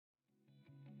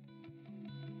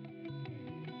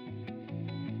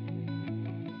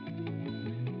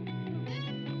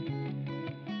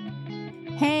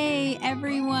Hey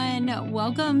everyone,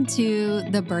 welcome to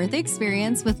the Birth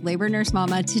Experience with Labor Nurse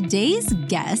Mama. Today's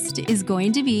guest is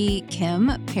going to be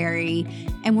Kim Perry,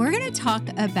 and we're going to talk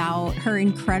about her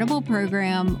incredible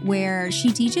program where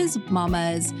she teaches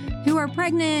mamas who are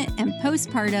pregnant and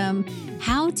postpartum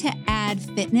how to add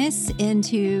fitness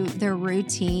into their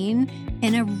routine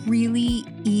in a really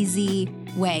easy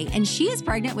way. And she is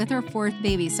pregnant with her fourth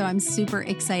baby, so I'm super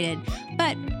excited.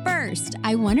 But first,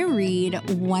 I want to read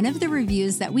one of the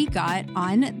reviews that we got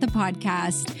on the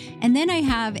podcast, and then I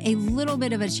have a little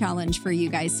bit of a challenge for you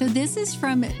guys. So this is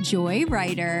from Joy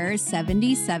Ryder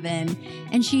 77,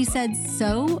 and she said,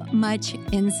 "So much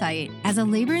insight. As a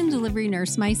labor and delivery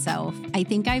nurse myself, I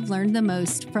think I've learned the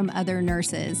most from other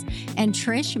nurses, and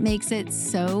Trish makes it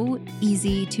so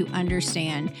easy to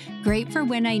understand. Great for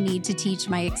when I need to teach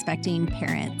my expecting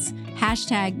parents.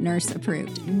 Hashtag nurse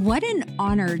approved." What an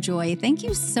honor, Joy. Thank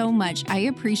you so much. I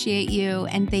appreciate you,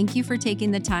 and thank you for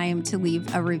taking the time to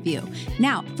leave a review.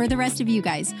 Now, for the rest of you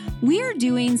guys, we are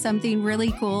doing something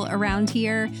really cool around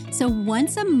here. So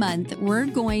once a month, we're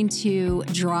going to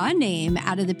draw a name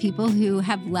out of the people who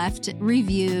have left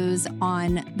reviews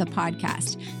on the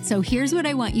podcast. So here's what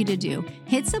I want you to do.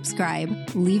 Hit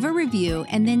subscribe, leave a review,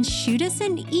 and then shoot us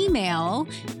an email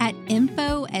at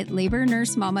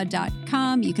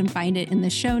info@labornursemama.com. You can find it in the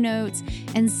show notes,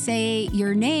 and say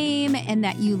your name and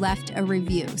that you left a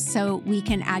review so we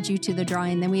can add you to the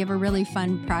drawing. Then we have a really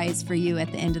fun prize for you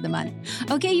at the end of the month.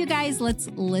 Okay, you guys, let's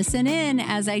listen in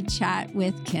as I chat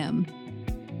with Kim.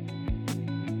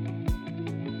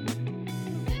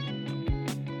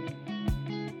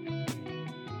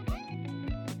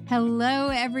 Hello,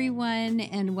 everyone,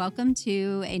 and welcome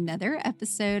to another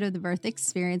episode of the Birth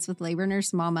Experience with Labor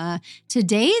Nurse Mama.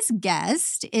 Today's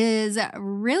guest is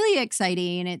really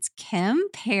exciting. It's Kim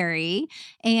Perry,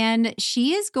 and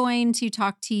she is going to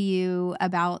talk to you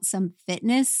about some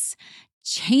fitness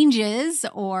changes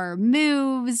or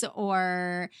moves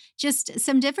or just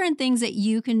some different things that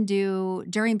you can do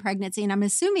during pregnancy, and I'm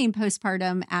assuming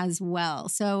postpartum as well.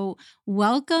 So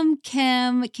welcome,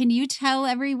 Kim. Can you tell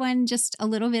everyone just a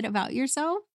little bit about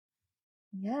yourself?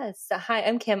 Yes. Hi,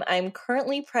 I'm Kim. I'm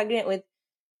currently pregnant with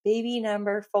baby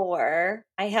number 4.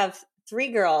 I have 3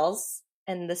 girls,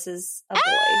 and this is a boy.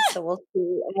 So we'll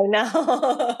see. I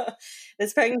know.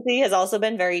 This pregnancy has also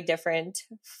been very different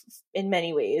in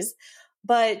many ways.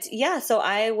 But yeah, so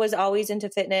I was always into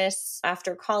fitness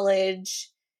after college.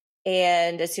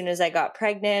 And as soon as I got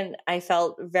pregnant, I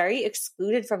felt very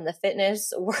excluded from the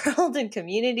fitness world and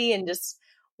community, and just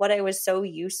what I was so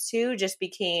used to just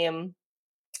became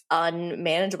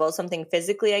unmanageable. Something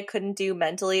physically I couldn't do.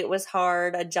 Mentally, it was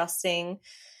hard adjusting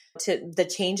to the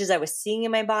changes I was seeing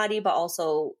in my body, but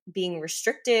also being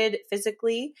restricted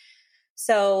physically.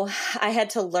 So I had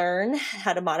to learn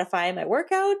how to modify my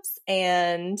workouts.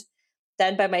 And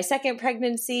then by my second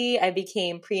pregnancy, I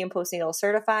became pre- and postnatal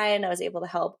certified, and I was able to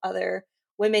help other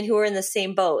women who were in the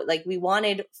same boat. Like, we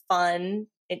wanted fun,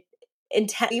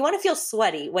 intense. You want to feel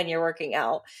sweaty when you're working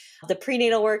out. The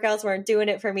prenatal workouts weren't doing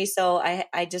it for me. So I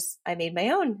made my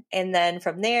own. And then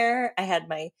from there, I had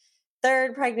my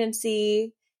third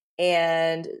pregnancy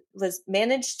and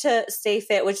managed to stay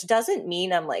fit, which doesn't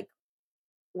mean I'm like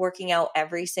working out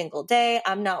every single day.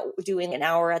 I'm not doing an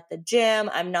hour at the gym.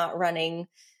 I'm not running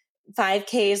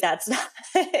 5Ks. That's not,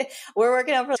 we're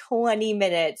working out for 20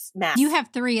 minutes max. You have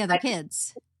 3 other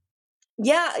kids.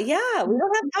 Yeah. We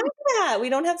don't have time for that. We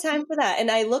don't have time for that. And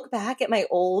I look back at my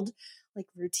old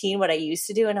routine, what I used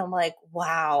to do, and I'm like,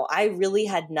 wow, I really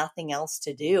had nothing else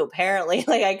to do. Apparently,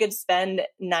 I could spend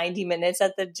 90 minutes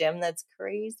at the gym. That's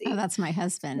crazy. Oh, that's my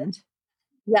husband.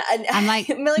 Yeah. And I'm like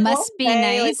must be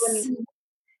nice.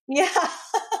 Yeah.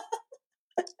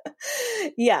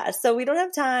 Yeah. So we don't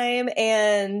have time.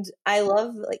 And I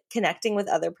love connecting with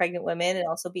other pregnant women and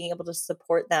also being able to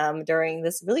support them during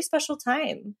this really special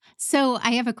time. So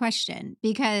I have a question,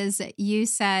 because you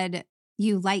said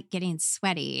you like getting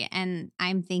sweaty, and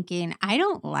I'm thinking, I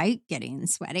don't like getting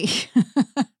sweaty.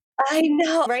 I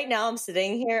know. Right now I'm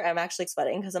sitting here. I'm actually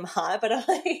sweating because I'm hot, but I'm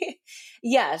like,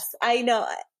 yes, I know.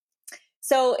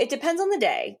 So it depends on the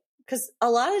day, because a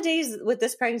lot of days with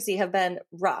this pregnancy have been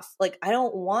rough. I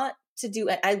don't want to do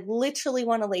it. I literally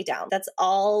want to lay down. That's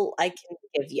all I can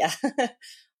give you.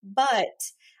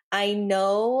 But I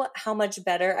know how much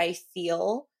better I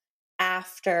feel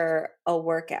after a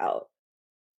workout.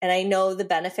 And I know the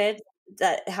benefits,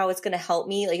 that how it's going to help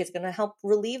me. It's going to help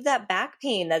relieve that back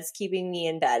pain that's keeping me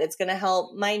in bed. It's going to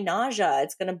help my nausea.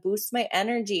 It's going to boost my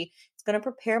energy. It's going to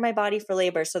prepare my body for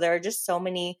labor. So there are just so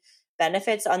many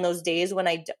benefits on those days when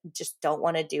I just don't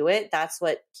want to do it. That's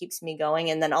what keeps me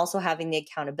going. And then also having the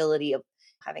accountability of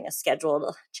having a schedule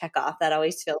to check off, that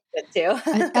always feels good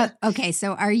too. Okay.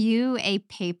 So are you a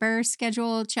paper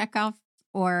schedule checkoff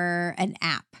or an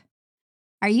app?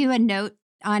 Are you a note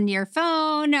on your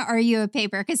phone or are you a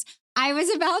paper? Because I was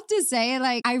about to say,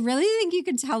 like, I really think you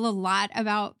can tell a lot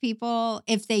about people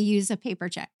if they use a paper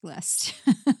checklist.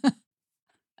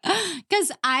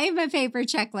 Because I'm a paper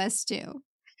checklist too.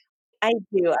 I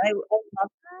do. I love,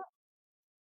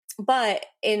 but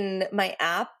in my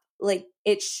app, like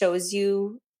it shows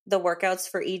you the workouts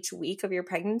for each week of your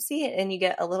pregnancy and you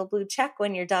get a little blue check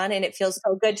when you're done, and it feels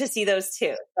so good to see those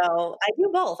too. So I do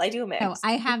both. I do a So mix.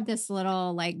 I have this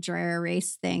little like dry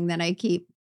erase thing that I keep.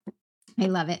 I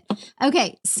love it.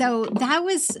 Okay. So that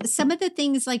was some of the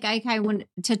things like I want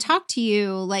to talk to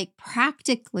you like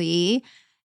practically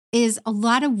is a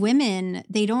lot of women,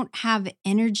 they don't have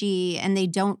energy and they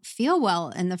don't feel well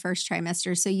in the first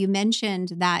trimester. So you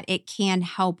mentioned that it can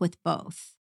help with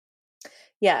both.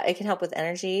 Yeah, it can help with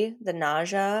energy, the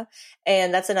nausea.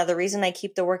 And that's another reason I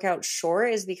keep the workout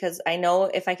short, is because I know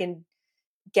if I can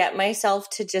get myself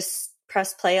to just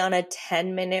press play on a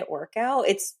 10-minute workout,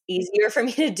 it's easier for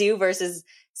me to do versus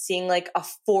seeing like a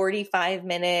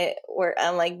 45-minute where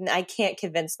I'm like, I can't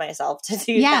convince myself to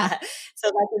do Yeah. that. So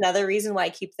that's another reason why I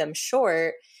keep them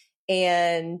short.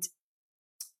 And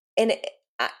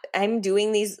I'm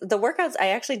doing the workouts. I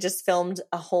actually just filmed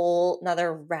a whole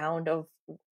another round of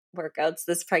workouts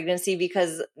this pregnancy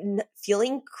because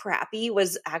feeling crappy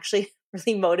was actually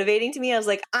really motivating to me. I was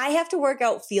like, I have to work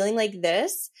out feeling like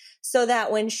this so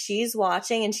that when she's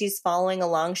watching and she's following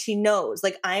along, she knows.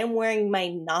 Like I am wearing my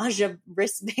nausea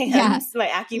wristbands, my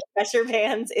acupressure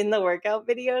bands in the workout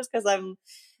videos because I'm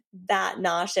that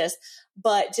nauseous.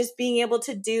 But just being able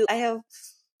to I have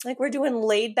like we're doing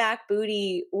laid back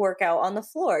booty workout on the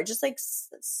floor, just like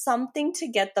something to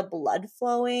get the blood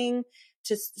flowing,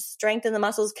 just strengthen the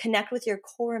muscles, connect with your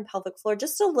core and pelvic floor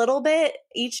just a little bit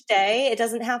each day. It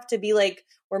doesn't have to be like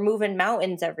we're moving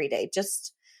mountains every day,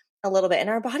 just a little bit. And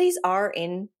our bodies are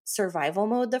in survival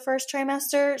mode the first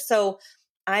trimester. So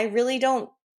I really don't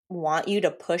want you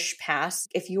to push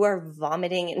past. If you are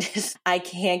vomiting and just, I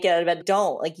can't get out of bed,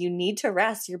 don't. Like you need to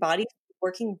rest. Your body's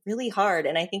working really hard.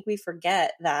 And I think we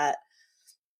forget that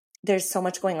there's so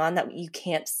much going on that you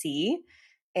can't see.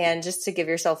 And just to give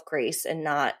yourself grace and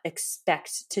not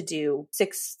expect to do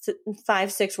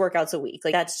 5, 6 workouts a week.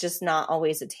 Like that's just not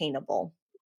always attainable.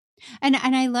 And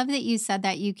I love that you said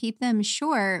that you keep them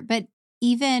short, but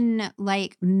even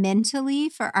like mentally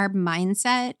for our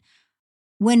mindset,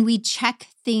 when we check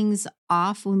things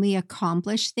off, when we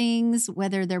accomplish things,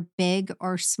 whether they're big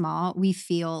or small, we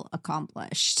feel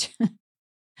accomplished.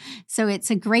 So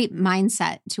it's a great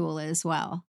mindset tool as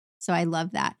well. So I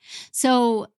love that.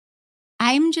 So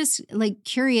I'm just like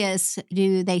curious,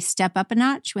 do they step up a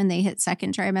notch when they hit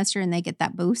second trimester and they get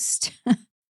that boost?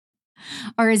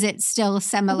 Or is it still Yes,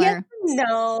 similar?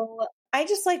 no. I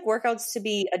just like workouts to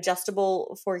be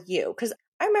adjustable for you. Because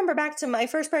I remember back to my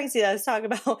first pregnancy that I was talking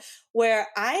about where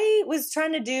I was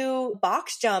trying to do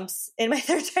box jumps in my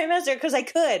third trimester because I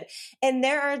could. And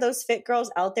there are those fit girls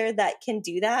out there that can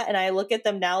do that. And I look at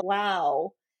them now,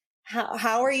 wow,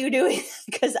 how are you doing?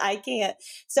 Because I can't.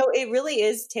 So it really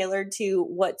is tailored to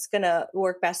what's going to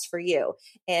work best for you.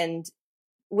 And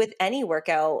with any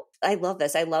workout, I love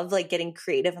this. I love like getting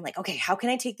creative and like, okay, how can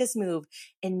I take this move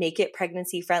and make it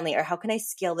pregnancy friendly? Or how can I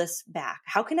scale this back?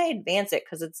 How can I advance it?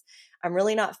 Because I'm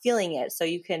really not feeling it. So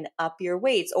you can up your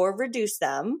weights or reduce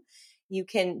them. You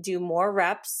can do more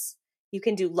reps. You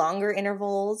can do longer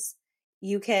intervals.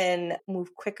 You can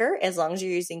move quicker as long as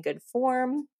you're using good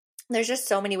form. There's just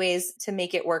so many ways to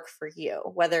make it work for you,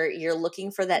 whether you're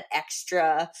looking for that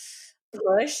extra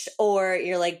push or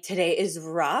you're like, today is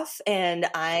rough and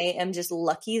I am just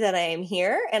lucky that I am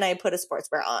here and I put a sports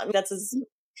bra on. That's as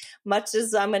much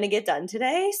as I'm going to get done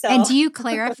today. And So do you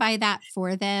clarify that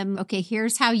for them? Okay,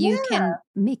 here's how you yeah, can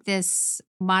make this,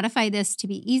 modify this to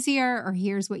be easier, or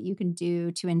here's what you can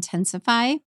do to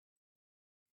intensify.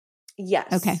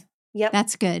 yes. Okay. Yep.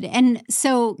 That's good. And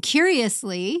so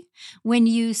curiously, when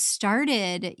you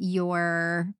started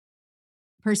your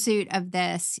pursuit of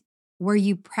this, were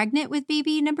you pregnant with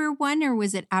baby number 1 or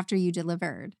was it after you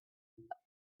delivered?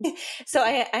 So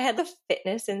I had the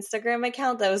fitness Instagram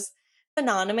account that was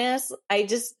anonymous. I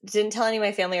just didn't tell any of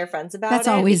my family or friends about That's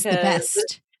it always the because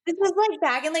best. this was like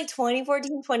back in like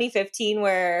 2014, 2015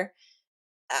 where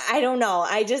I don't know.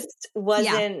 I just Yeah.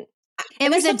 wasn't. It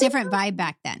And was there's a something. different vibe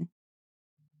back then.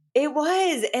 It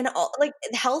was. And like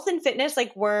health and fitness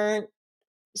like weren't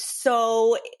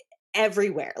so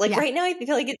everywhere. Like Yeah. right now I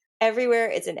feel like it's everywhere.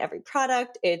 It's in every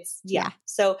product. Yeah. Yeah.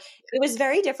 So it was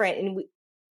very different. And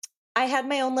I had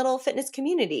my own little fitness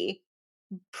community.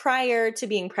 prior to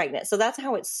being pregnant. So that's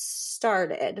how it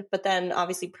started. But then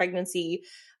obviously pregnancy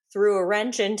threw a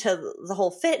wrench into the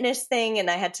whole fitness thing and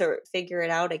I had to figure it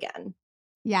out again.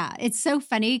 Yeah, it's so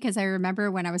funny because I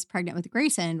remember when I was pregnant with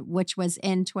Grayson, which was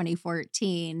in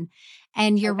 2014,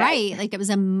 and you're Okay. right, like, it was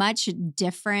a much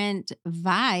different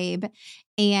vibe,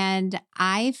 and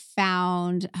I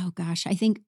found oh gosh, I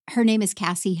think her name is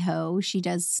Cassie Ho, she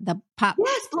does the pop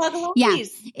Yes, yeah,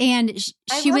 Blogilates. and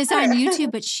I she love was on her.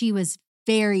 YouTube, but she was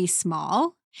very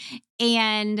small,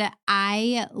 and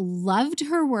I loved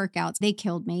her workouts, they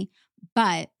killed me,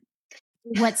 but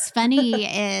what's funny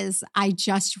is I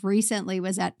just recently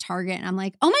was at Target and I'm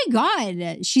like, oh my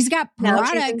God, she's got Now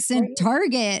she's in products in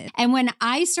Target. Target. And when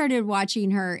I started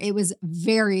watching her, it was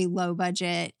very low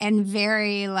budget and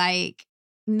very like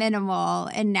minimal.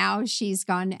 And now she's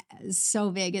gone so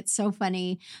big. It's so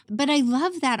funny. But I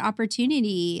love that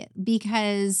opportunity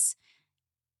because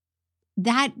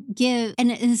that give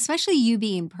and especially you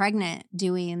being pregnant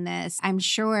doing this, I'm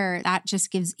sure that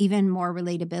just gives even more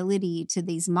relatability to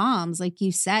these moms. Like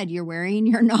you said, you're wearing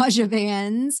your nausea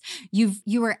bands.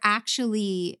 You are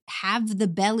actually have the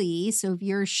belly. So if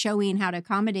you're showing how to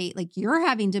accommodate, like you're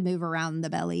having to move around the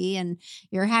belly and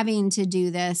you're having to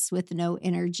do this with no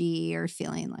energy or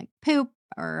feeling like poop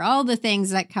or all the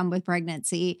things that come with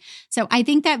pregnancy. So I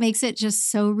think that makes it just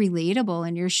so relatable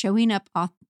and you're showing up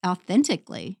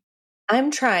authentically. I'm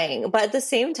trying, but at the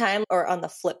same time, or on the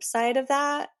flip side of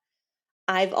that,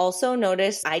 I've also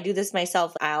noticed I do this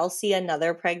myself. I'll see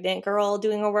another pregnant girl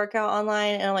doing a workout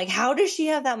online and I'm like, how does she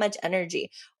have that much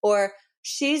energy? Or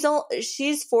she's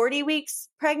 40 weeks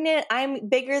pregnant. I'm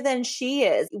bigger than she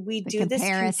is. We The do this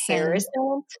comparison. comparison.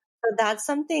 So that's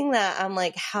something that I'm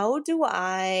like, how do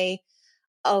I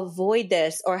avoid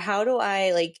this? Or how do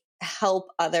I like help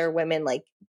other women like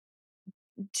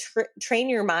train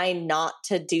your mind not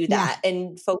to do Yeah. that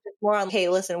and focus more on, hey,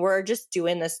 listen, we're just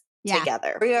doing this Yeah.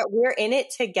 together. We're in it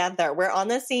together. We're on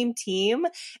the same team.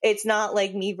 It's not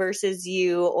like me versus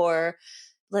you or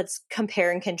let's compare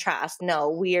and contrast. No,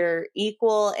 we're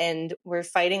equal and we're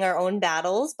fighting our own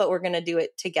battles, but we're going to do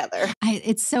it together.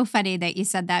 It's so funny that you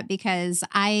said that because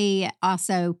I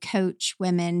also coach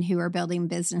women who are building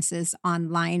businesses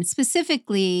online,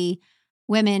 specifically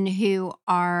women who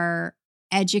are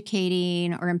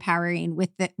educating or empowering with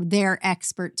their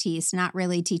expertise, not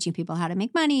really teaching people how to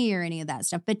make money or any of that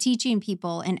stuff, but teaching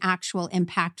people an actual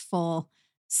impactful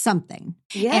something.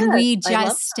 Yes, And we I love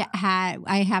just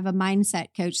I have a mindset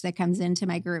coach that comes into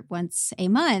my group once a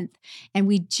month. And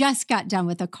we just got done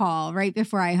with a call right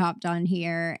before I hopped on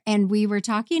here. And we were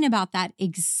talking about that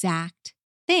exact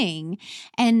thing.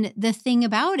 And the thing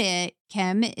about it,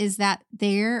 Kim, is that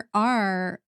there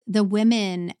are the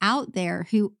women out there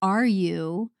who are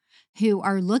you, who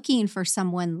are looking for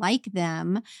someone like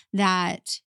them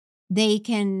that they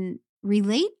can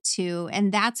relate to.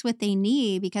 And that's what they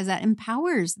need because that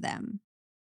empowers them.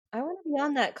 I want to be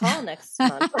on that call next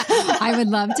month. I would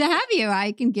love to have you.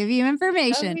 I can give you That would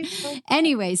information. be so fun.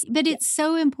 Anyways, but Yeah. it's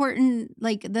so important.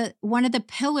 Like one of the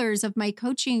pillars of my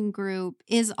coaching group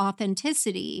is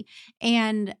authenticity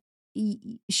and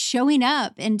showing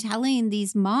up and telling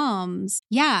these moms,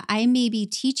 yeah, I may be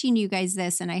teaching you guys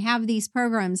this and I have these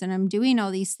programs and I'm doing all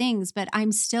these things, but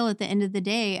I'm still at the end of the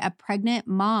day a pregnant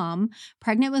mom,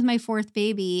 pregnant with my fourth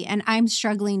baby, and I'm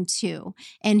struggling too.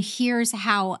 And here's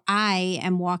how I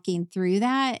am walking through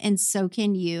that. And so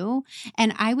can you.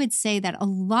 And I would say that a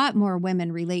lot more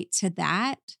women relate to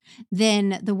that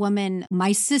than the woman,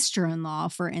 my sister in law,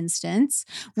 for instance.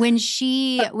 When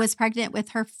she was pregnant with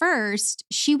her first,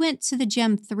 she went to the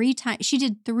gym 3 times. She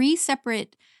did 3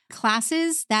 separate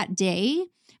classes that day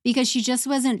because she just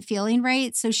wasn't feeling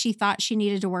right. So she thought she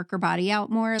needed to work her body out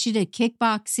more. She did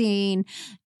kickboxing.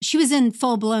 She was in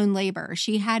full blown labor.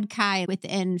 She had Kai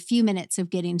within a few minutes of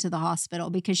getting to the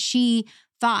hospital because she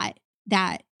thought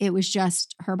that it was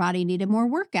just her body needed more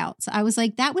workouts. I was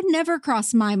like, that would never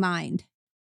cross my mind.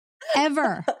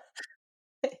 Ever.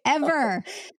 Ever.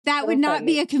 That would So not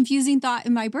be funny. a confusing thought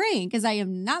in my brain because I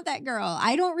am not that girl.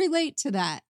 I don't relate to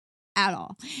that at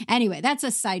all. Anyway, that's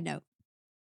a side note.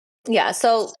 Yeah.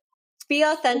 So be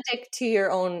authentic to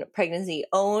your own pregnancy.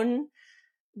 Own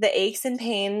the aches and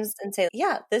pains and say,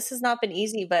 yeah, this has not been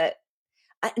easy, but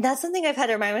that's something I've had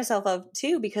to remind myself of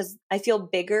too, because I feel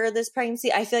bigger this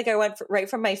pregnancy. I feel like I went right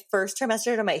from my first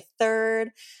trimester to my third.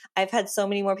 I've had so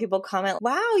many more people comment,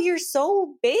 wow, you're so Are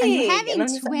you big. And having I'm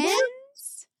just like, what?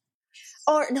 twins?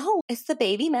 Or no, is the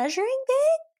baby measuring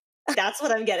big? That's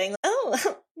what I'm getting.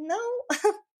 Oh, no.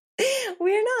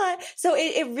 We're not. So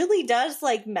it really does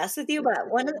like mess with you.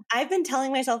 But I've been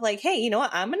telling myself like, hey, you know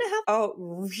what? I'm going to have a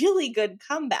really good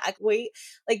comeback. Wait,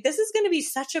 like this is going to be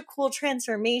such a cool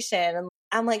transformation. And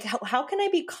I'm like, how can I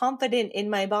be confident in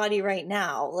my body right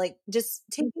now? Like just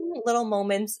taking little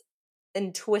moments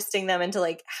and twisting them into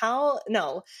like,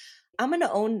 no, I'm going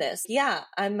to own this. Yeah,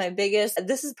 I'm my biggest.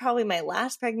 This is probably my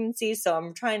last pregnancy. So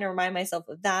I'm trying to remind myself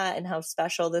of that and how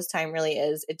special this time really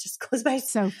is. It just goes by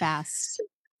so fast.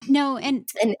 No, and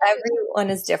everyone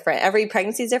is different. Every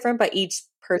pregnancy is different, but each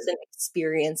person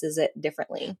experiences it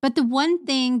differently. But the one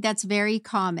thing that's very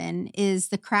common is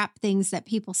the crap things that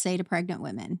people say to pregnant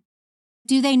women.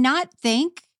 Do they not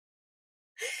think?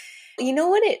 You know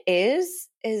what it is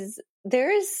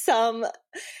there is some,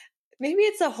 maybe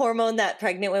it's a hormone that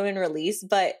pregnant women release,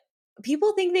 but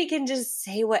people think they can just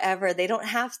say whatever. They don't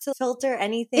have to filter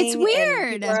anything. It's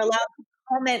weird. And people are allowed to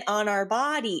comment on our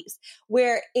bodies.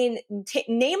 Where name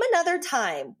another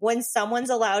time when someone's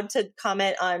allowed to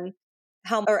comment on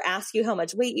or ask you how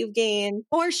much weight you've gained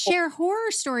or share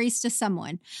horror stories to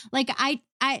someone. Like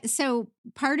so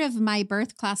part of my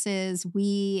birth classes,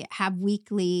 we have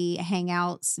weekly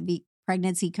hangouts,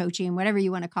 pregnancy coaching, whatever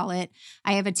you want to call it.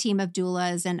 I have a team of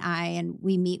doulas and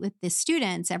we meet with the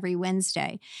students every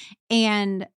Wednesday.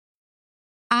 And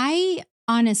I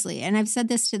honestly, and I've said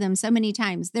this to them so many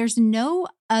times, there's no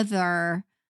other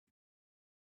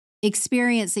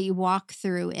experience that you walk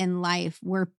through in life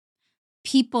where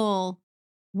people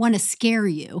want to scare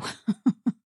you.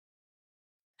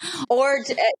 Or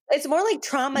it's more like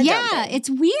trauma. Yeah, dumping. it's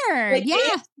weird. Like, yeah. They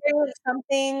experienced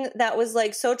something that was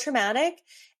like so traumatic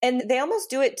and they almost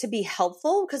do it to be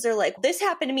helpful because they're like, this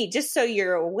happened to me just so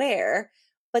you're aware.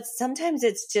 But sometimes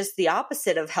it's just the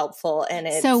opposite of helpful. And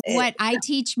what I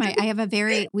teach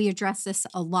we address this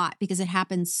a lot because it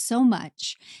happens so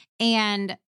much.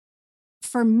 And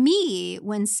for me,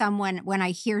 when I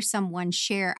hear someone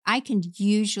share, I can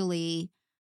usually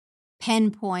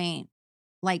pinpoint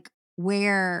like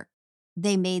where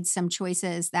they made some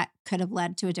choices that could have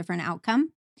led to a different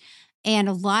outcome. And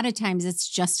a lot of times it's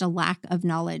just a lack of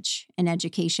knowledge and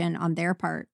education on their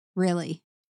part, really.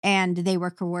 And they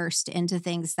were coerced into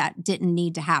things that didn't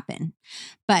need to happen.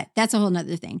 But that's a whole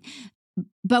nother thing.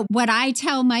 But what I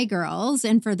tell my girls,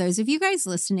 and for those of you guys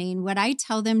listening, what I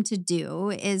tell them to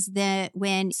do is that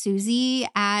when Susie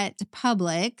at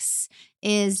Publix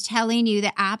is telling you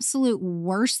the absolute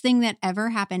worst thing that ever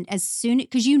happened,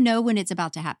 because you know when it's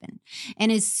about to happen.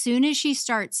 And as soon as she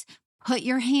starts, put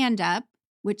your hand up,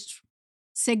 which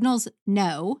signals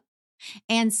no,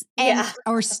 and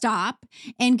or stop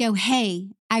and go, hey,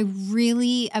 I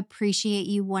really appreciate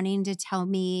you wanting to tell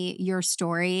me your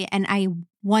story. And I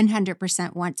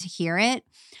 100% want to hear it.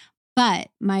 But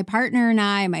my partner and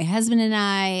I, my husband and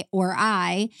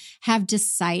I have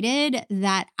decided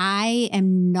that I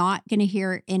am not going to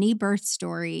hear any birth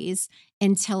stories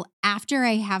until after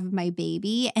I have my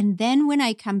baby. And then when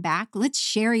I come back, let's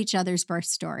share each other's birth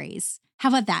stories. How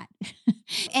about that?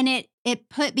 And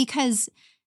because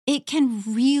it can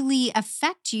really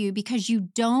affect you because you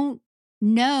don't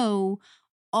know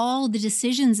all the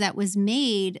decisions that was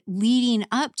made leading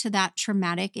up to that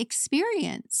traumatic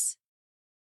experience.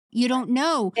 You don't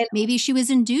know. Maybe she was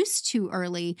induced too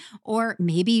early, or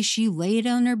maybe she laid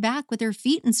on her back with her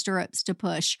feet in stirrups to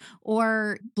push,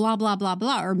 or blah, blah, blah,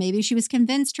 blah. Or maybe she was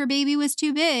convinced her baby was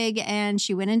too big and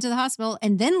she went into the hospital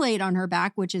and then laid on her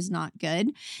back, which is not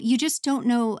good. You just don't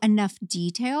know enough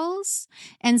details.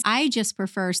 And I just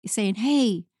prefer saying,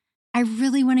 hey, I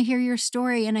really want to hear your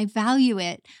story and I value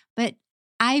it, but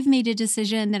I've made a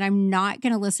decision that I'm not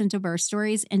going to listen to birth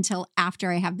stories until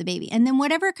after I have the baby. And then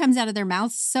whatever comes out of their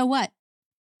mouths, so what?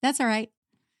 That's all right.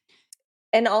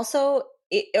 And also,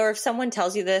 or if someone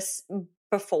tells you this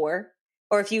before,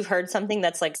 or if you've heard something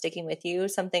that's like sticking with you,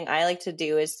 something I like to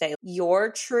do is say,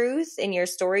 your truth in your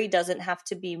story doesn't have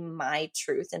to be my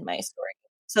truth in my story.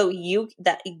 So you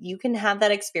can have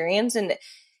that experience and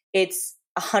it's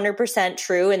 100%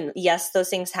 true. And yes, those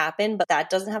things happen, but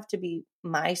that doesn't have to be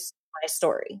my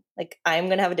story. Like I'm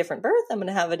going to have a different birth. I'm going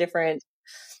to have a different,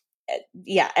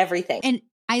 everything. And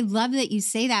I love that you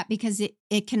say that because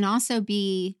it can also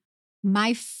be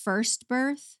my first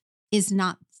birth is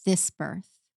not this birth.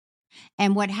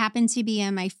 And what happened to be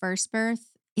in my first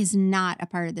birth is not a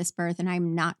part of this birth and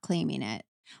I'm not claiming it.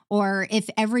 Or if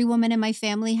every woman in my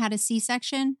family had a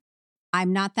C-section,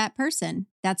 I'm not that person.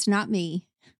 That's not me.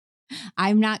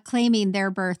 I'm not claiming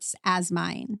their births as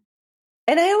mine.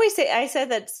 And I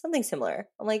said that something similar.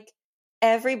 I'm like,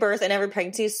 every birth and every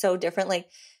pregnancy is so different. Like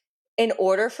in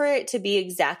order for it to be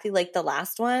exactly like the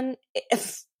last one,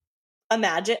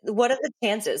 imagine what are the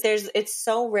chances? It's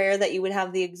so rare that you would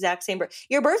have the exact same birth.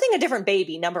 You're birthing a different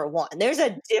baby, number one. There's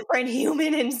a different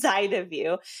human inside of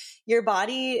you. Your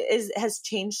body has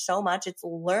changed so much. It's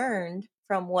learned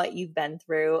from what you've been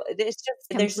through. It's just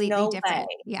there's Completely no way. different.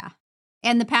 Yeah.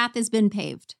 And the path has been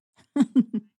paved.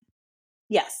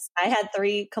 Yes, I had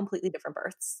 3 completely different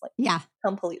births, like Yeah.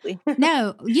 completely.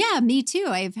 No, yeah, me too.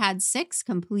 I've had 6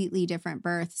 completely different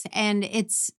births, and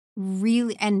it's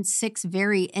really and 6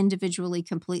 very individually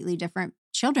completely different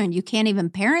children. You can't even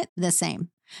parent the same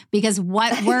because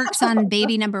what works on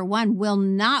baby number 1 will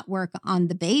not work on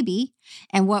the baby,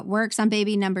 and what works on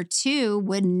baby number 2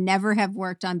 would never have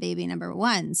worked on baby number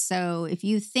 1. So, if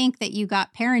you think that you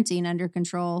got parenting under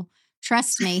control,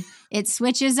 trust me, it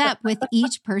switches up with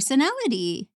each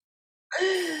personality.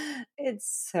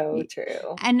 It's so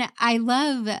true. And I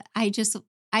love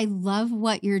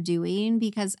what you're doing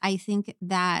because I think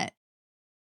that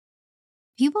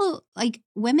people like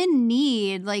women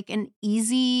need like an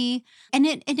easy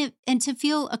and to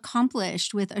feel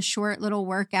accomplished with a short little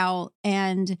workout.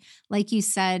 And like you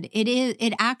said,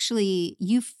 it actually,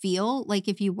 you feel like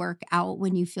if you work out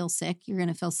when you feel sick, you're going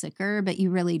to feel sicker, but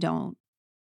you really don't.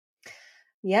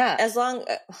 Yeah, as long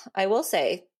I will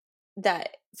say that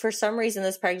for some reason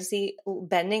this pregnancy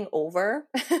bending over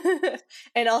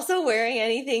and also wearing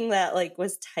anything that like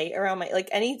was tight around my like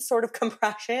any sort of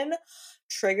compression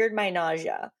triggered my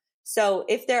nausea. So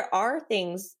if there are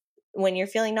things when you're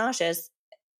feeling nauseous,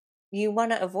 you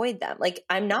want to avoid them. Like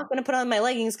I'm not going to put on my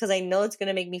leggings because I know it's going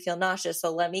to make me feel nauseous.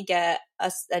 So let me get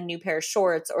a new pair of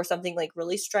shorts or something like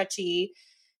really stretchy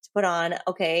to put on.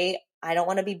 Okay, I don't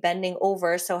want to be bending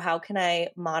over. So how can I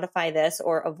modify this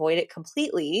or avoid it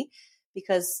completely?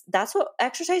 Because that's what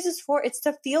exercise is for. It's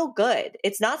to feel good.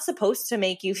 It's not supposed to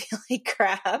make you feel like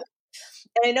crap.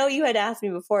 And I know you had asked me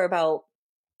before about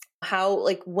how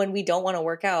like when we don't want to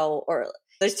work out, or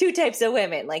there's 2 types of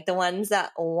women, like the ones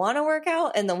that want to work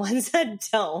out and the ones that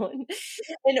don't.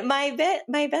 And my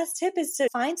best tip is to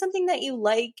find something that you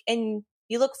like and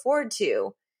you look forward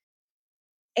to.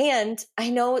 And I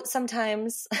know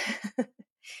sometimes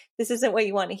this isn't what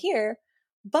you want to hear,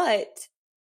 but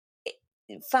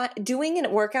doing a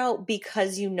workout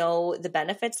because you know the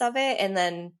benefits of it and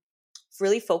then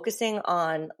really focusing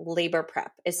on labor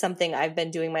prep is something I've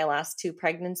been doing my last 2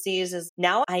 pregnancies. Is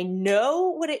now I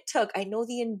know what it took. I know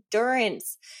the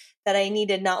endurance that I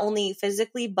needed, not only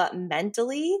physically, but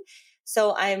mentally.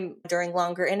 So I'm during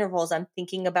longer intervals, I'm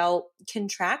thinking about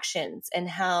contractions and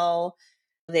how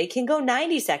they can go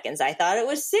 90 seconds. I thought it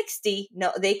was 60.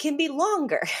 No, they can be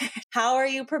longer. How are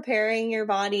you preparing your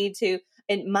body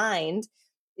and mind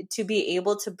to be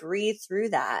able to breathe through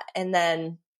that? And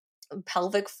then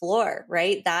pelvic floor,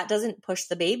 right? That doesn't push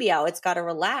the baby out. It's got to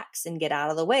relax and get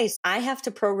out of the way. So I have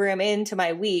to program into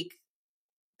my week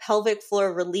pelvic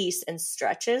floor release and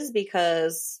stretches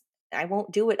because I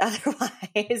won't do it otherwise.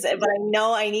 But I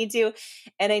know I need to,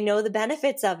 and I know the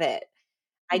benefits of it.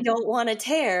 I don't want to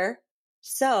tear.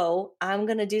 So I'm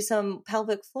going to do some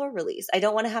pelvic floor release. I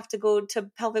don't want to have to go to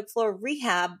pelvic floor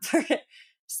rehab for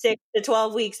 6 to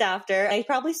 12 weeks after. I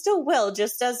probably still will,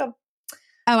 just as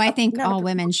Oh, I think not all a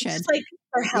women just should. like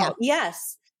for Yeah. help.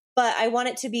 Yes. But I want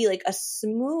it to be like a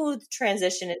smooth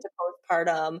transition into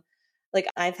postpartum. Like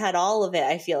I've had all of it,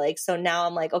 I feel like. So now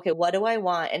I'm like, okay, what do I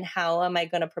want? And how am I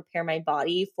going to prepare my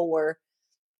body for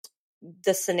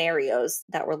the scenarios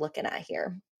that we're looking at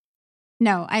here?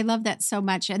 No, I love that so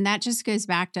much. And that just goes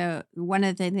back to one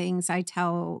of the things I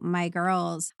tell my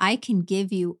girls. I can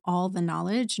give you all the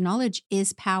knowledge. Knowledge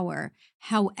is power.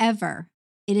 However,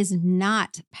 it is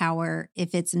not power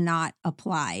if it's not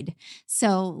applied.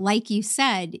 So, like you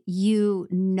said, you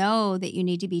know that you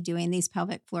need to be doing these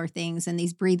pelvic floor things and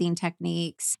these breathing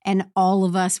techniques. And all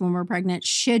of us, when we're pregnant,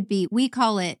 should be, we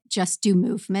call it just do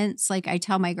movements. Like I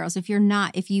tell my girls, if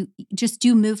you just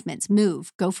do movements,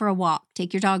 move, go for a walk,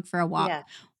 take your dog for a walk, Yeah.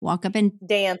 walk up and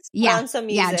Dance, put yeah, on some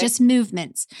yeah, music. just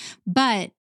movements.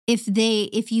 But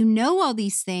if you know all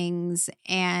these things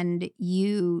and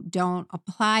you don't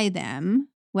apply them,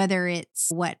 whether it's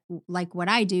what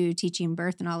I do, teaching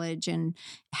birth knowledge and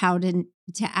how to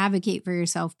advocate for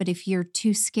yourself, but if you're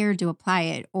too scared to apply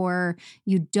it, or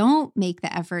you don't make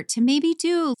the effort to maybe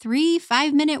do 3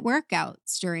 5-minute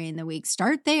workouts during the week,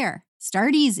 start there,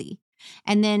 start easy,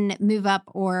 and then move up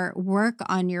or work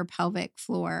on your pelvic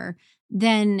floor,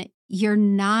 then you're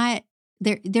not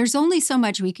there's only so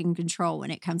much we can control when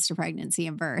it comes to pregnancy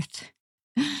and birth.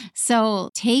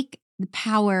 So take the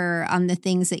power on the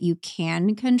things that you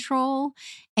can control,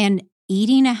 and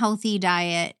eating a healthy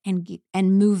diet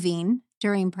and moving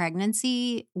during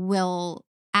pregnancy will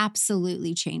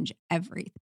absolutely change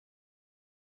everything.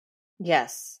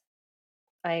 Yes.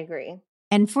 I agree.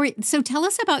 So tell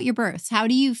us about your births. How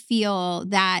do you feel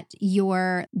that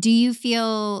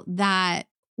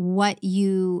what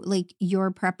you like your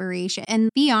preparation, and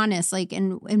be honest, like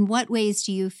in what ways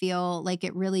do you feel like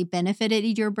it really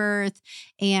benefited your birth,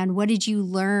 and what did you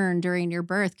learn during your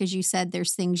birth? Because you said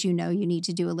there's things you need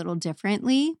to do a little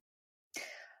differently.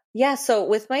 Yeah, so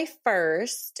with my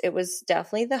first, it was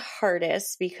definitely the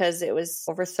hardest because it was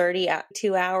over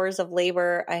 32 hours of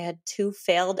labor. I had 2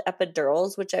 failed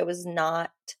epidurals, which I was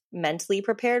not mentally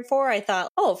prepared for. I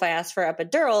thought, oh, if I ask for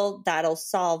epidural, that'll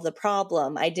solve the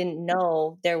problem. I didn't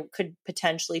know there could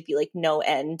potentially be like no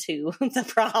end to the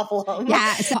problem.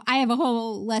 Yeah, so I have a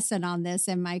whole lesson on this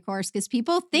in my course because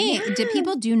people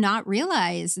Yes. do not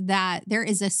realize that there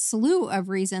is a slew of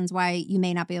reasons why you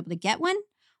may not be able to get one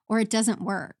or it doesn't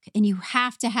work. And you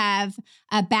have to have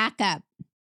a backup.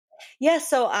 Yeah,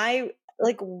 so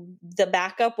the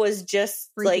backup was just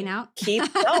Freaking like, out. keep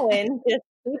going, just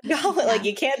keep going. Yeah. Like,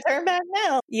 you can't turn back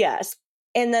now. Yes.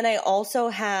 And then I also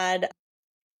had,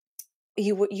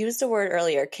 you used the word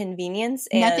earlier, convenience.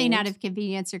 Nothing out And of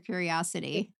convenience or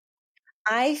curiosity.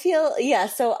 I feel, yeah.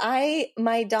 So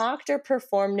my doctor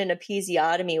performed an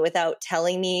episiotomy without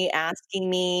telling me, asking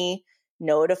me,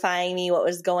 notifying me what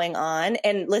was going on.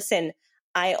 And listen,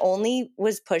 I only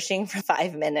was pushing for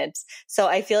 5 minutes. So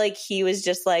I feel like he was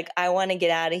just like, I want to get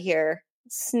out of here.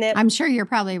 Snip. I'm sure you're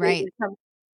probably right.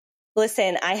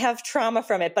 Listen, I have trauma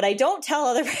from it, but I don't tell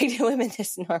other pregnant women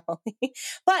this normally.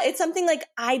 But it's something like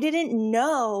I didn't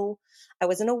know, I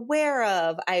wasn't aware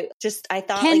of. I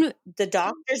thought like the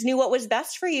doctors knew what was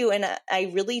best for you, and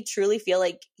I really truly feel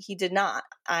like he did not.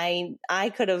 I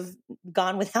could have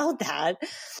gone without that.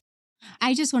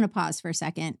 I just want to pause for a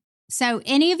second. So,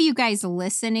 any of you guys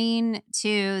listening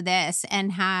to this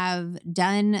and have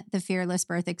done the Fearless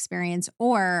Birth Experience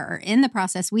or are in the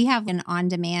process, we have an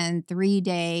on-demand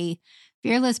 3-day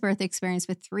Fearless Birth Experience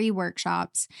with 3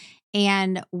 workshops.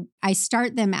 And I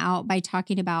start them out by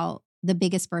talking about the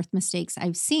biggest birth mistakes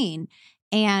I've seen.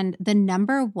 And the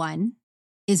number one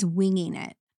is winging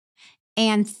it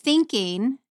and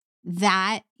thinking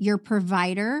that your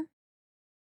provider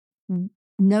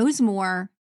knows more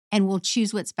and will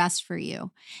choose what's best for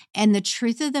you. And the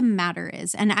truth of the matter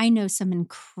is, and I know some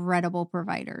incredible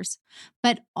providers,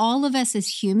 but all of us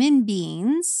as human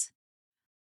beings,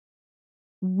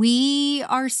 we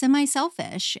are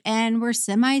semi-selfish and we're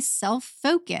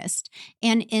semi-self-focused.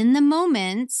 And in the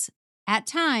moments, at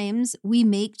times, we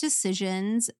make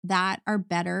decisions that are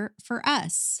better for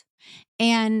us.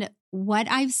 And what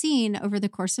I've seen over the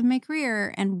course of my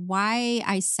career and why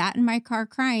I sat in my car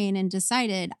crying and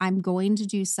decided I'm going to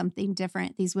do something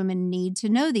different. These women need to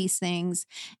know these things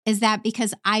is that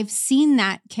because I've seen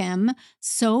that, Kim,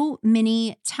 so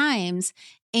many times.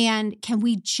 And can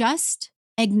we just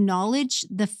acknowledge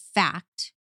the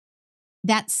fact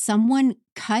that someone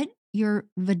cut your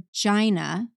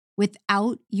vagina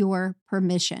without your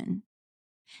permission?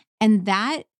 And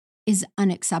that is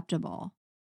unacceptable.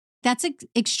 That's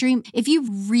extreme. If you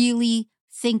really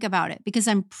think about it, because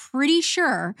I'm pretty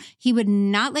sure he would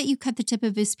not let you cut the tip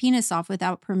of his penis off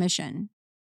without permission.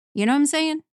 You know what I'm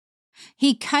saying?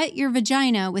 He cut your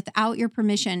vagina without your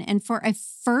permission. And for a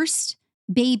first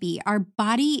baby, our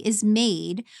body is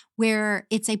made where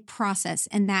it's a process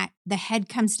and that the head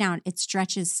comes down, it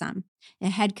stretches some. The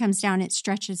head comes down, it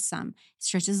stretches some. It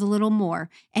stretches a little more.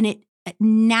 And it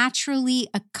naturally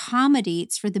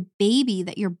accommodates for the baby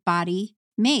that your body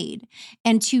made.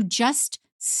 And to just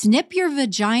snip your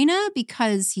vagina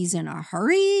because he's in a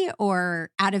hurry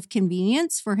or out of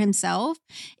convenience for himself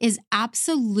is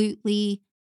absolutely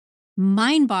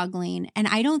mind-boggling. And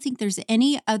I don't think there's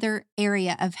any other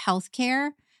area of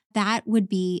healthcare that would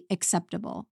be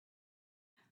acceptable.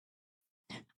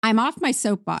 I'm off my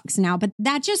soapbox now, but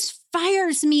that just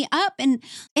fires me up. And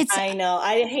I know.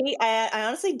 I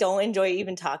honestly don't enjoy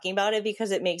even talking about it because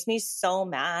it makes me so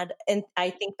mad. And I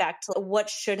think back to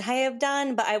what should I have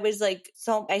done? But I was like,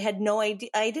 I had no idea.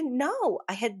 I didn't know.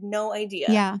 I had no idea.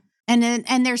 Yeah.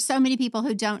 And there's so many people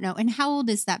who don't know. And how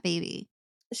old is that baby?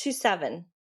 She's 7.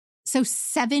 So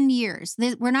 7 years.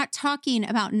 We're not talking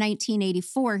about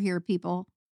 1984 here, people.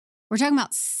 We're talking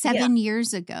about 7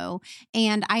 years ago.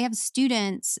 And I have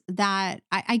students that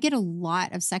I get a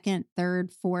lot of second,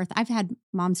 third, fourth. I've had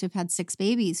moms who've had 6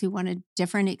 babies who want a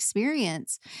different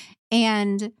experience.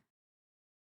 And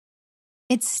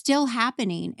it's still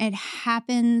happening. It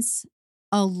happens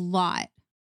a lot.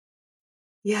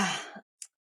 Yeah.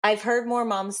 I've heard more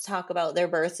moms talk about their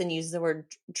births and use the word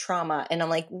trauma. And I'm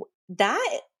like,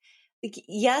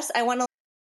 yes, I want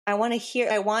to hear,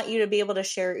 I want you to be able to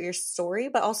share your story,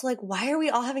 but also like, why are we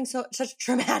all having such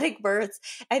traumatic births?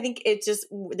 I think it just,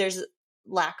 there's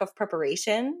lack of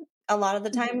preparation a lot of the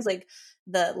times, like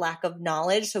the lack of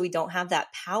knowledge. So we don't have that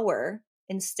power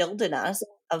instilled in us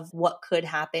of what could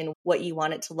happen, what you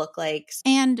want it to look like.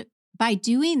 And by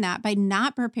doing that, by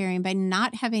not preparing, by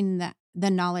not having the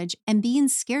knowledge and being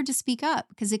scared to speak up,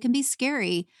 because it can be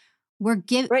scary,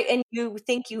 right. And you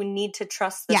think you need to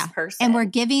trust this person. And we're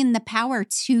giving the power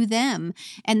to them.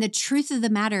 And the truth of the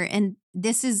matter, and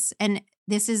this is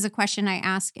a question I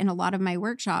ask in a lot of my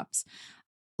workshops.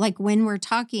 Like when we're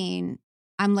talking,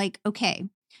 I'm like, okay,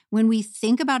 when we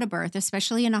think about a birth,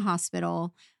 especially in a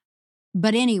hospital,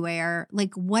 but anywhere,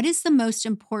 like what is the most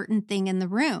important thing in the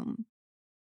room?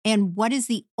 And what is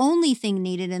the only thing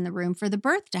needed in the room for the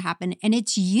birth to happen? And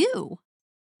it's you.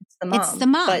 It's the mom. It's the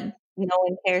mom. But no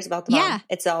one cares about the mom.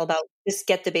 It's all about just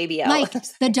get the baby out. Like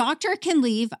the doctor can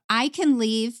leave. I can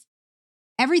leave.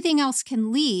 Everything else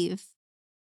can leave.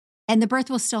 And the birth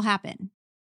will still happen.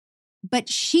 But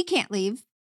she can't leave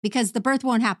because the birth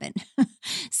won't happen.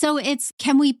 So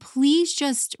can we please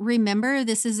just remember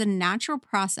this is a natural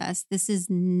process. This is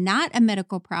not a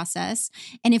medical process.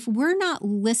 And if we're not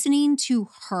listening to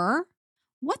her,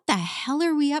 what the hell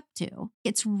are we up to?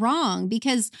 It's wrong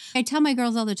because I tell my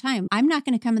girls all the time, I'm not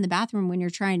going to come in the bathroom when you're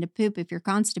trying to poop if you're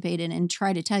constipated and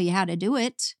try to tell you how to do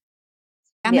it.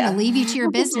 I'm going to leave you to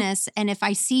your business. And if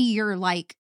I see you're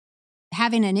like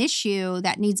having an issue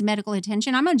that needs medical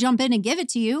attention, I'm going to jump in and give it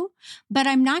to you, but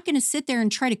I'm not going to sit there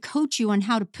and try to coach you on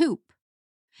how to poop.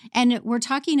 And we're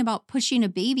talking about pushing a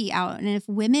baby out. And if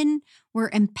women were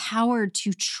empowered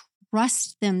to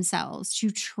trust themselves,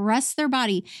 to trust their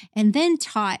body, and then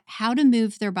taught how to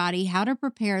move their body, how to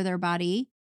prepare their body,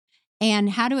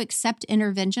 and how to accept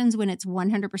interventions when it's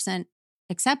 100%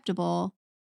 acceptable,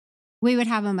 we would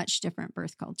have a much different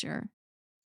birth culture.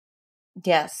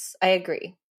 Yes, I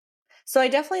agree. So I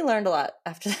definitely learned a lot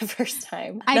after the first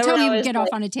time. I told you to get off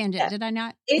on a tangent, did I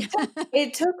not?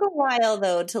 It took a while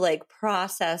though to like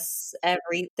process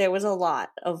there was a lot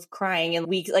of crying and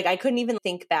weeks. Like I couldn't even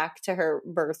think back to her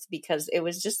birth because it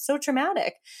was just so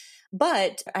traumatic.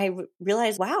 But I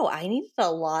realized, wow, I needed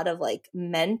a lot of like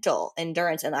mental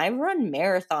endurance, and I've run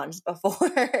marathons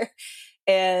before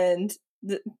and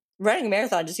running a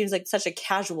marathon just seems like such a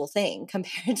casual thing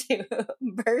compared to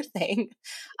birthing.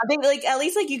 I think like at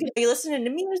least like you can be listening to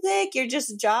music, you're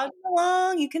just jogging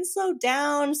along, you can slow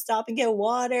down, stop and get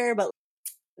water. But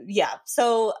yeah,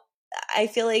 so I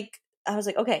feel like I was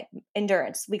like, okay,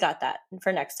 endurance, we got that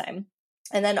for next time.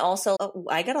 And then also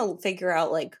I gotta figure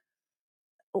out like,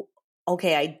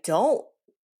 okay, I don't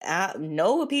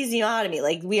no episiotomy.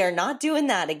 Like we are not doing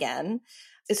that again.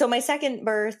 So my second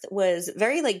birth was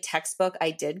very like textbook.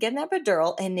 I did get an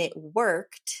epidural and it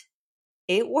worked.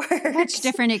 It worked. Much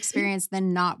different experience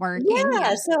than not working.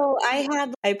 Yeah. So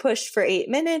I pushed for 8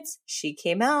 minutes. She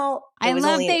came out. I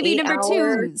love baby number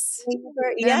twos.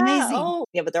 They're amazing. Oh,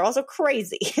 yeah, but they're also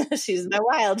crazy. She's my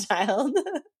wild child.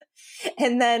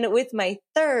 And then with my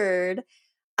third,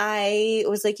 I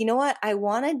was like, you know what? I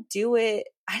want to do it.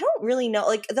 I don't really know.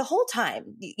 Like the whole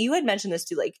time you had mentioned this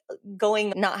too, like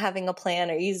going, not having a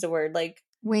plan or use the word like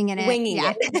winging it.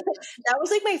 That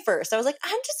was like my first. I was like,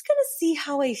 I'm just going to see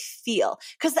how I feel.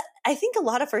 Cause I think a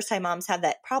lot of first time moms have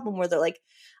that problem where they're like,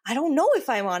 I don't know if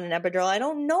I want an epidural. I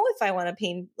don't know if I want a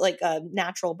pain, like a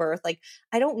natural birth. Like,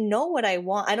 I don't know what I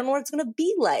want. I don't know what it's going to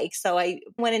be like. So I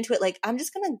went into it like, I'm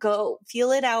just going to go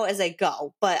feel it out as I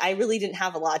go. But I really didn't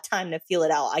have a lot of time to feel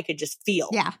it out. I could just feel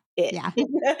it. Yeah.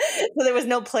 So there was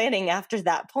no planning after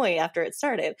that point, after it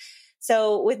started.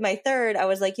 So with my third, I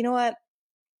was like, you know what?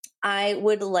 I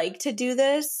would like to do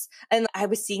this. And I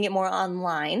was seeing it more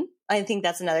online. I think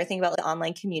that's another thing about the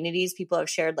online communities. People have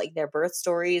shared like their birth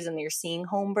stories and you're seeing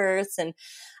home births. And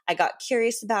I got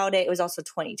curious about it. It was also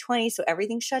 2020. So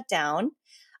everything shut down.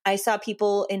 I saw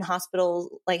people in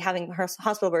hospitals like having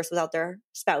hospital births without their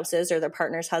spouses or their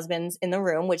partner's husbands in the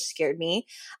room, which scared me.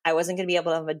 I wasn't going to be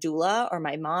able to have a doula or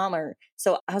my mom,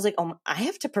 so I was like, oh, I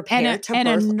have to prepare to birth and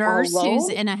a nurse alone. who's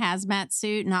in a hazmat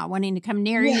suit, not wanting to come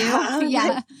near you.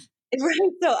 Yeah.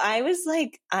 Right. So I was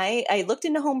like, I looked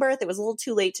into home birth. It was a little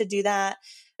too late to do that.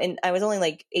 And I was only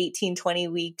like 18, 20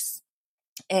 weeks.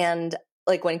 And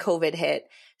like when COVID hit.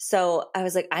 So I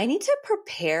was like, I need to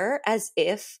prepare as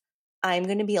if I'm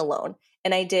going to be alone.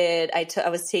 And I did. I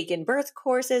was taking birth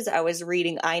courses. I was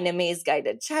reading Ina May's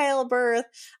Guided Childbirth.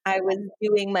 I was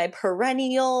doing my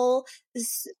perennial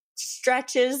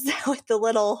stretches with the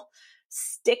little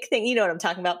stick thing. You know what I'm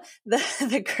talking about?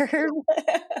 The curve.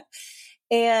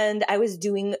 And I was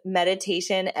doing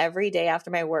meditation every day after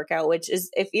my workout, which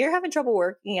is, if you're having trouble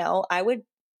working out, I would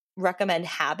recommend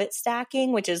habit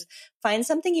stacking, which is find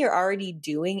something you're already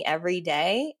doing every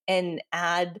day and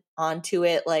add onto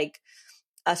it like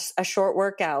a short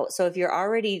workout. So if you're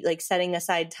already like setting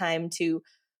aside time to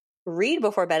read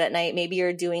before bed at night, maybe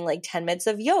you're doing like 10 minutes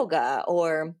of yoga,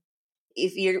 or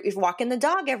if you're walking the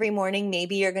dog every morning,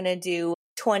 maybe you're going to do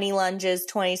 20 lunges,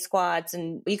 20 squats,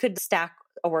 and you could stack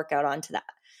a workout onto that.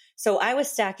 So I was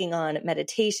stacking on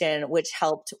meditation, which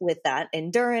helped with that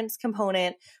endurance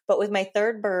component. But with my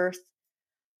third birth,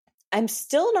 I'm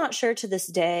still not sure to this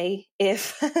day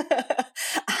if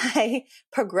I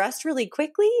progressed really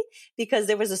quickly, because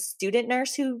there was a student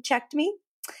nurse who checked me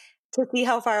to see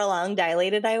how far along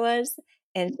dilated I was.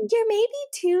 And you're maybe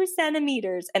 2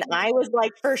 centimeters. And I was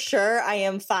like, for sure, I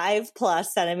am 5+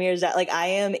 centimeters. Like I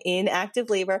am in active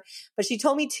labor. But she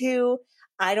told me 2.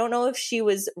 I don't know if she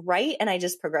was right and I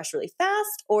just progressed really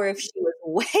fast, or if she was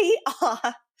way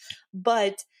off.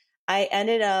 But I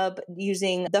ended up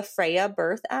using the Freya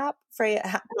Birth app,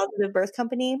 Freya Positive Birth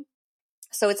Company.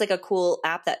 So it's like a cool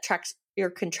app that tracks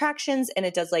your contractions, and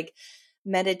it does like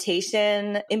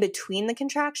meditation in between the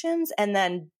contractions. And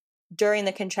then during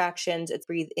the contractions, it's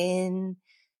breathe in,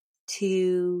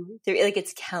 2, 3, like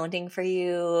it's counting for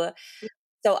you.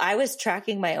 So I was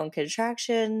tracking my own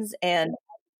contractions, and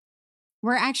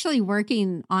we're actually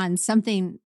working on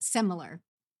something similar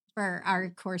for our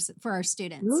course, for our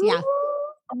students. ooh, Yeah.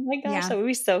 oh my gosh, Yeah. that would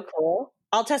be so cool.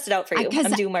 I'll test it out for you.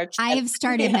 I'm due March 10th. I have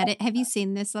started Yeah. have you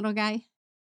seen this little guy?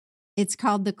 It's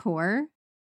called the Core.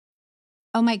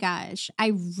 Oh my gosh.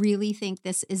 I really think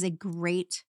this is a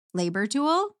great labor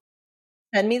tool.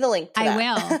 Send me the link to I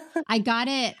that. will. I got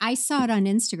it. I saw it on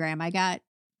Instagram. I got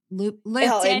looped in.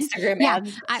 Instagram Yeah.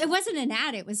 ads. It wasn't an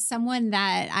ad. It was someone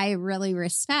that I really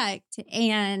respect.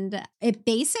 And it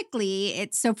basically,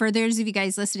 so for those of you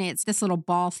guys listening, it's this little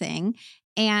ball thing.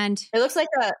 And it looks like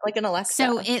an Alexa.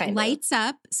 So it lights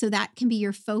up. So that can be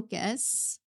your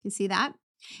focus. You see that?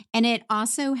 And it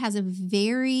also has a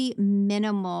very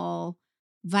minimal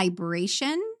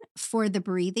vibration for the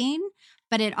breathing,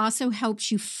 but it also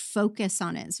helps you focus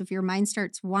on it. So if your mind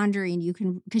starts wandering, you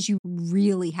can, because you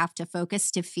really have to focus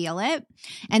to feel it.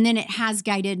 And then it has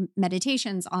guided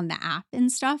meditations on the app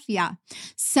and stuff. Yeah.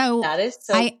 So that is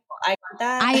so cool. I got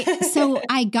that. So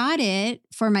I got it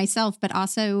for myself, but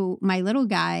also my little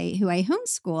guy who I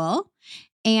homeschool,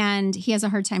 and he has a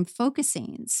hard time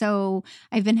focusing. So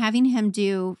I've been having him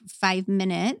do 5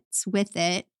 minutes with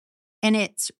it, and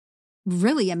it's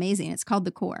really amazing. It's called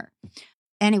the Core.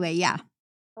 Anyway, yeah.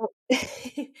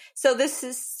 So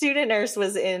this student nurse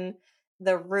was in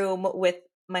the room with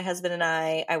my husband and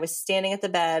I. I was standing at the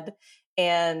bed,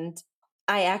 and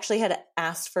I actually had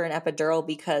asked for an epidural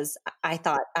because I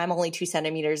thought, I'm only 2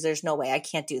 centimeters. There's no way I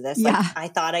can't do this. Yeah. Like I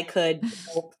thought I could.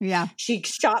 Yeah. She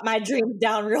shot my dreams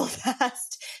down real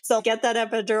fast. So I'll get that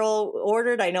epidural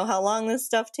ordered. I know how long this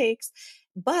stuff takes.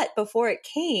 But before it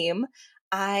came,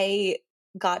 I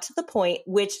got to the point,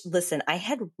 which, listen, I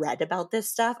had read about this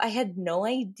stuff. I had no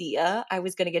idea I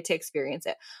was going to get to experience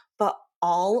it. But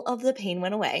all of the pain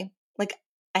went away. Like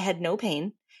I had no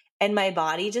pain. And my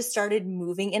body just started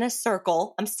moving in a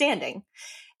circle. I'm standing.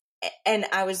 And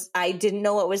I didn't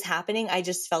know what was happening. I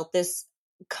just felt this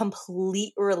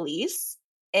complete release.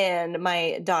 And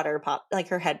my daughter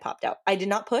her head popped out. I did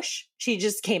not push. She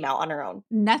just came out on her own.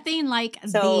 Nothing like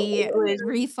the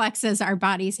reflexes our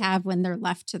bodies have when they're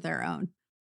left to their own.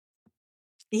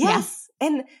 Yes. Yeah.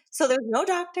 And so there's no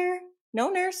doctor, no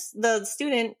nurse. The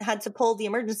student had to pull the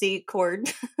emergency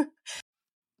cord.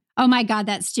 Oh my God,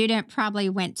 that student probably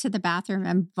went to the bathroom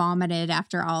and vomited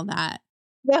after all that.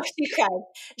 No, she cried.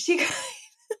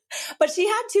 But she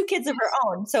had 2 kids of her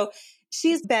own. So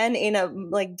she's been in a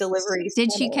delivery.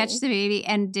 Did she catch the baby?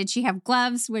 And did she have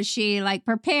gloves? Was she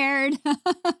prepared?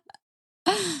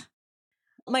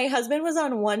 My husband was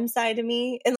on one side of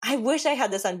me, and I wish I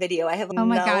had this on video. I have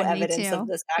evidence of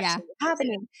this actually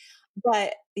happening.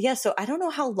 But yeah, so I don't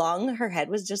know how long her head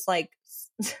was just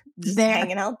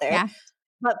hanging out there. Yeah.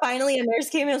 But finally a nurse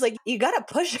came and was like, you got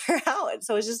to push her out.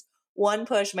 So it was just one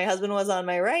push. My husband was on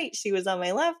my right, she was on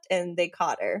my left, and they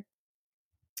caught her.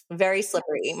 Very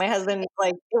slippery. My husband, it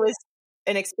was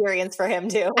an experience for him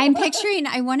too. I'm picturing,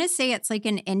 I want to say it's like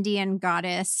an Indian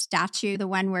goddess statue, the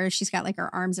one where she's got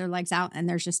her arms or legs out and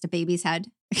there's just a baby's head.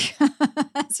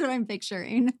 That's what I'm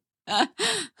picturing. That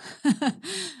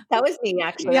was me,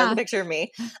 actually. Yeah. That was a picture of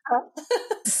me.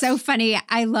 So funny.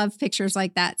 I love pictures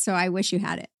like that. So I wish you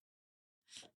had it.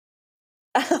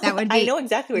 That would be. I know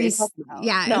exactly what you're talking about.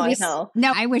 Yeah. No, I know.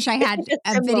 No, I wish I had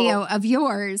a video of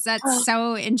yours. That's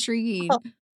so intriguing.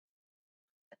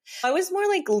 I was more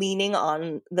leaning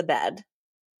on the bed.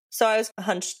 So I was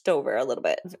hunched over a little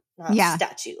bit. Yeah.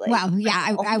 Statue. Well,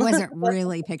 yeah, I wasn't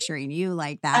really picturing you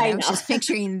like that. I was just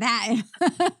picturing that.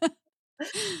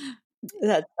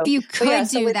 That's if so, you but yeah, could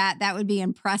so do with, that, that would be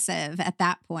impressive at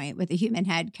that point with a human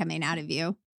head coming out of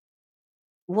you.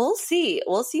 we'll see.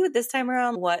 We'll see with this time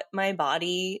around what my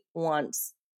body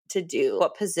wants to do,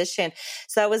 what position.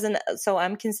 So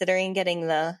I'm considering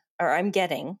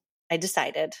I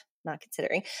decided, not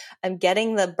considering, I'm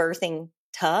getting the birthing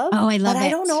tub, Oh, I but love I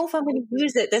it. don't know if I'm going to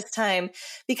use it this time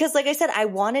because like I said, I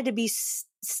wanted to be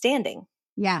standing.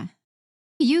 Yeah.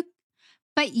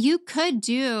 But you could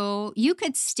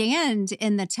stand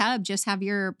in the tub, just have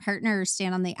your partner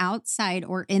stand on the outside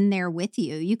or in there with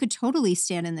you. You could totally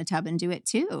stand in the tub and do it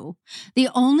too. The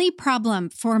only problem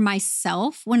for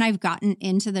myself when I've gotten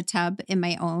into the tub in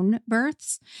my own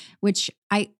births, which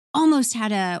I almost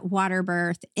had a water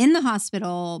birth in the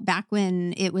hospital back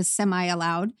when it was semi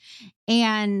allowed.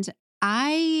 And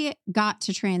I got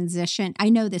to transition. I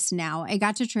know this now. I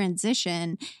got to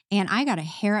transition and I got a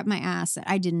hair up my ass that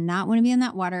I did not want to be in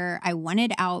that water. I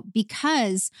wanted out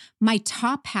because my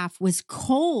top half was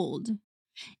cold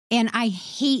and I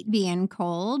hate being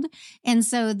cold. And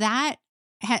so that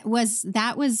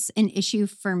was an issue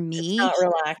for It's me. not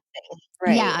relaxing.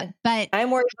 Yeah, Right. but I'm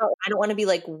worried about, I don't want to be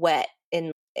like wet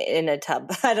in a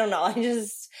tub. I don't know.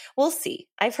 We'll see.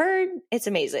 I've heard it's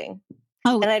amazing.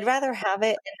 oh, And I'd rather have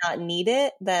it and not need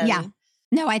it yeah. than,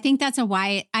 No, I think that's a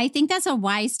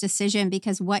wise decision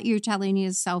because what you're telling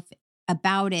yourself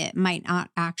about it might not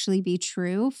actually be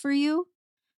true for you.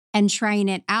 And trying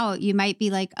it out, you might be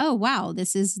like, oh, wow,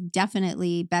 this is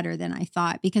definitely better than I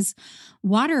thought. Because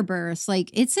water births, like,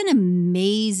 it's an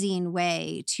amazing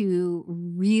way to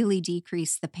really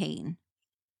decrease the pain.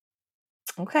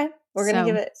 okay, we're So, going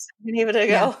to give it a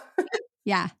yeah, go.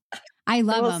 yeah, I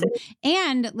love We'll them. see.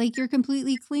 And like, you're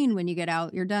completely clean when you get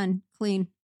out. You're done clean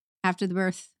after the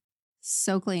birth.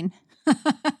 So clean.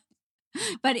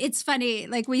 But it's funny.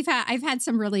 Like, I've had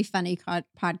some really funny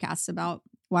podcasts about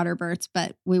water births,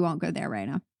 but we won't go there right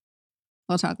now.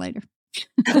 We'll talk later.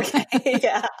 Okay.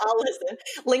 Yeah, I'll listen.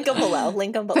 Link them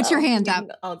below. Put your hand up.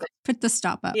 I'll go. Put the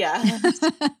stop up. Yeah.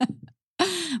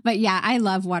 But yeah, I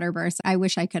love water births. I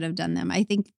wish I could have done them. I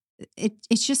think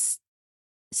it's just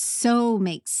so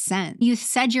makes sense. You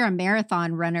said you're a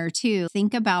marathon runner too.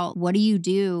 Think about what do you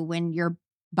do when your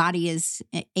body is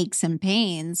aches and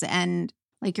pains and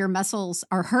like your muscles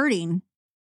are hurting.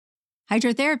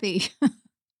 Hydrotherapy.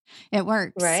 It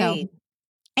works. Right. So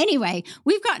anyway,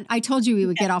 I told you we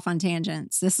would get off on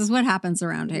tangents. This is what happens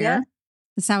around Yeah. here.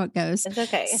 That's how it goes. It's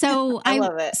okay. So I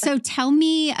love it. So tell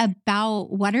me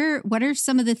about what are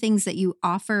some of the things that you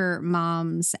offer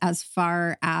moms as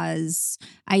far as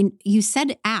you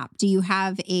said app. Do you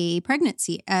have a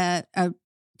pregnancy, a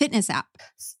fitness app?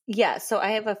 Yeah. So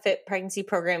I have a fit pregnancy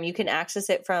program. You can access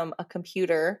it from a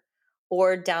computer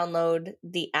or download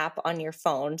the app on your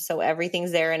phone. So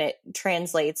everything's there and it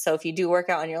translates. So if you do work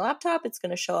out on your laptop, it's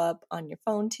going to show up on your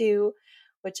phone too,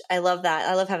 which I love that.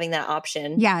 I love having that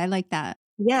option. Yeah, I like that.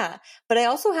 Yeah. But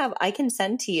I can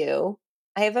send to you,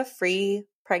 I have a free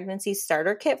pregnancy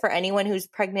starter kit for anyone who's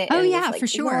pregnant. Oh, and yeah, is like, for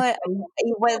you know sure. what?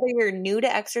 Whether you're new to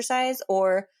exercise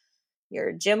or you're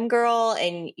a gym girl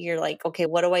and you're like, okay,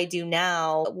 what do I do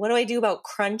now? What do I do about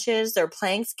crunches or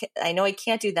planks? I know I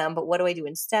can't do them, but what do I do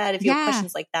instead? If you have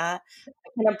questions like that, I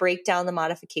kind of break down the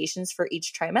modifications for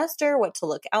each trimester, what to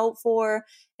look out for,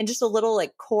 and just a little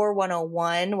like core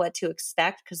 101, what to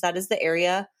expect, because that is the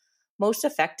area most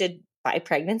affected by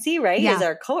pregnancy, right? Yeah. Is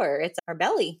our core. It's our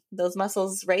belly, those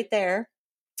muscles right there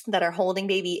that are holding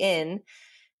baby in.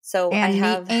 So I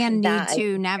have need that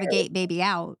to navigate baby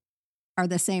out are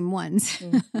the same ones.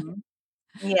 Mm-hmm.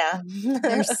 Yeah.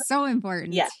 They're so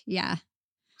important. Yeah. Yeah.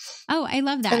 Oh, I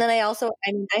love that. And then I have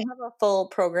a full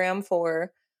program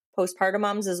for postpartum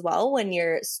moms as well when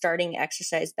you're starting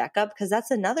exercise back up, because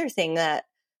that's another thing that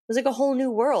was like a whole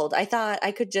new world. I thought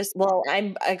I could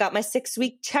I got my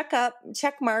 6-week check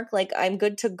mark, like I'm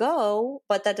good to go,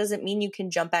 but that doesn't mean you can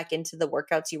jump back into the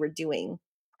workouts you were doing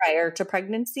prior to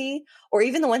pregnancy or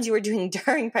even the ones you were doing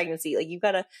during pregnancy. Like you've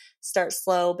got to start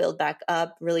slow, build back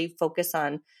up, really focus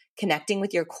on connecting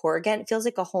with your core again. It feels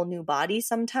like a whole new body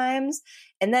sometimes.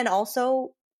 And then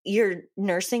also you're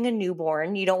nursing a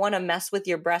newborn. You don't want to mess with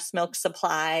your breast milk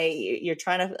supply. You're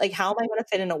trying to like, how am I going to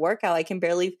fit in a workout? I can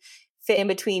barely fit in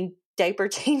between diaper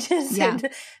changes and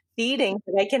feeding,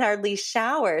 but I can hardly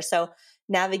shower. So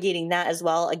navigating that as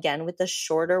well, again, with the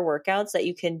shorter workouts that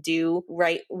you can do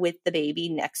right with the baby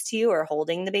next to you or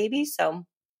holding the baby. So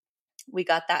we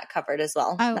got that covered as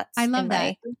well. Oh, That's I love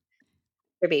that.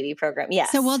 For baby program.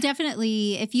 Yes. So we'll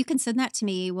definitely, if you can send that to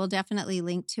me, we'll definitely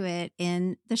link to it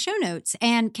in the show notes.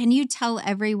 And can you tell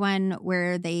everyone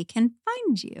where they can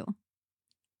find you?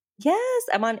 Yes,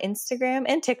 I'm on Instagram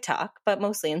and TikTok, but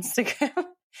mostly Instagram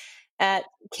at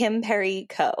Kim Perry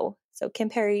Co. So Kim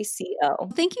Perry CO.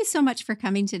 Thank you so much for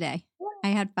coming today. I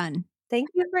had fun. Thank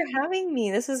you for having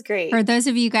me. This is great. For those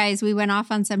of you guys, we went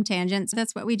off on some tangents.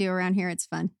 That's what we do around here. It's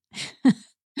fun.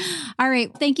 All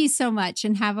right. Thank you so much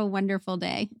and have a wonderful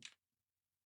day.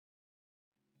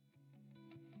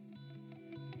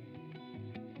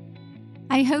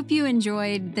 I hope you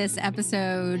enjoyed this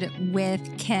episode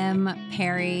with Kim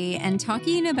Perry and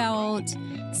talking about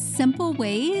simple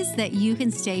ways that you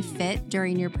can stay fit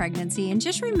during your pregnancy. And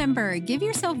just remember, give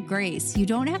yourself grace. You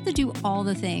don't have to do all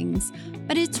the things,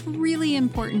 but it's really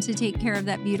important to take care of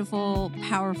that beautiful,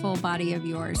 powerful body of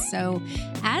yours. So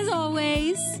as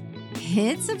always,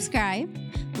 hit subscribe,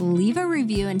 leave a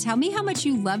review, and tell me how much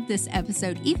you loved this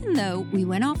episode, even though we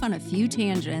went off on a few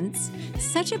tangents.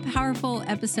 Such a powerful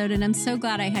episode, and I'm so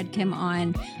glad I had Kim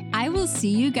on. I will see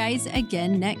you guys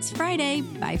again next Friday.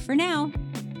 Bye for now.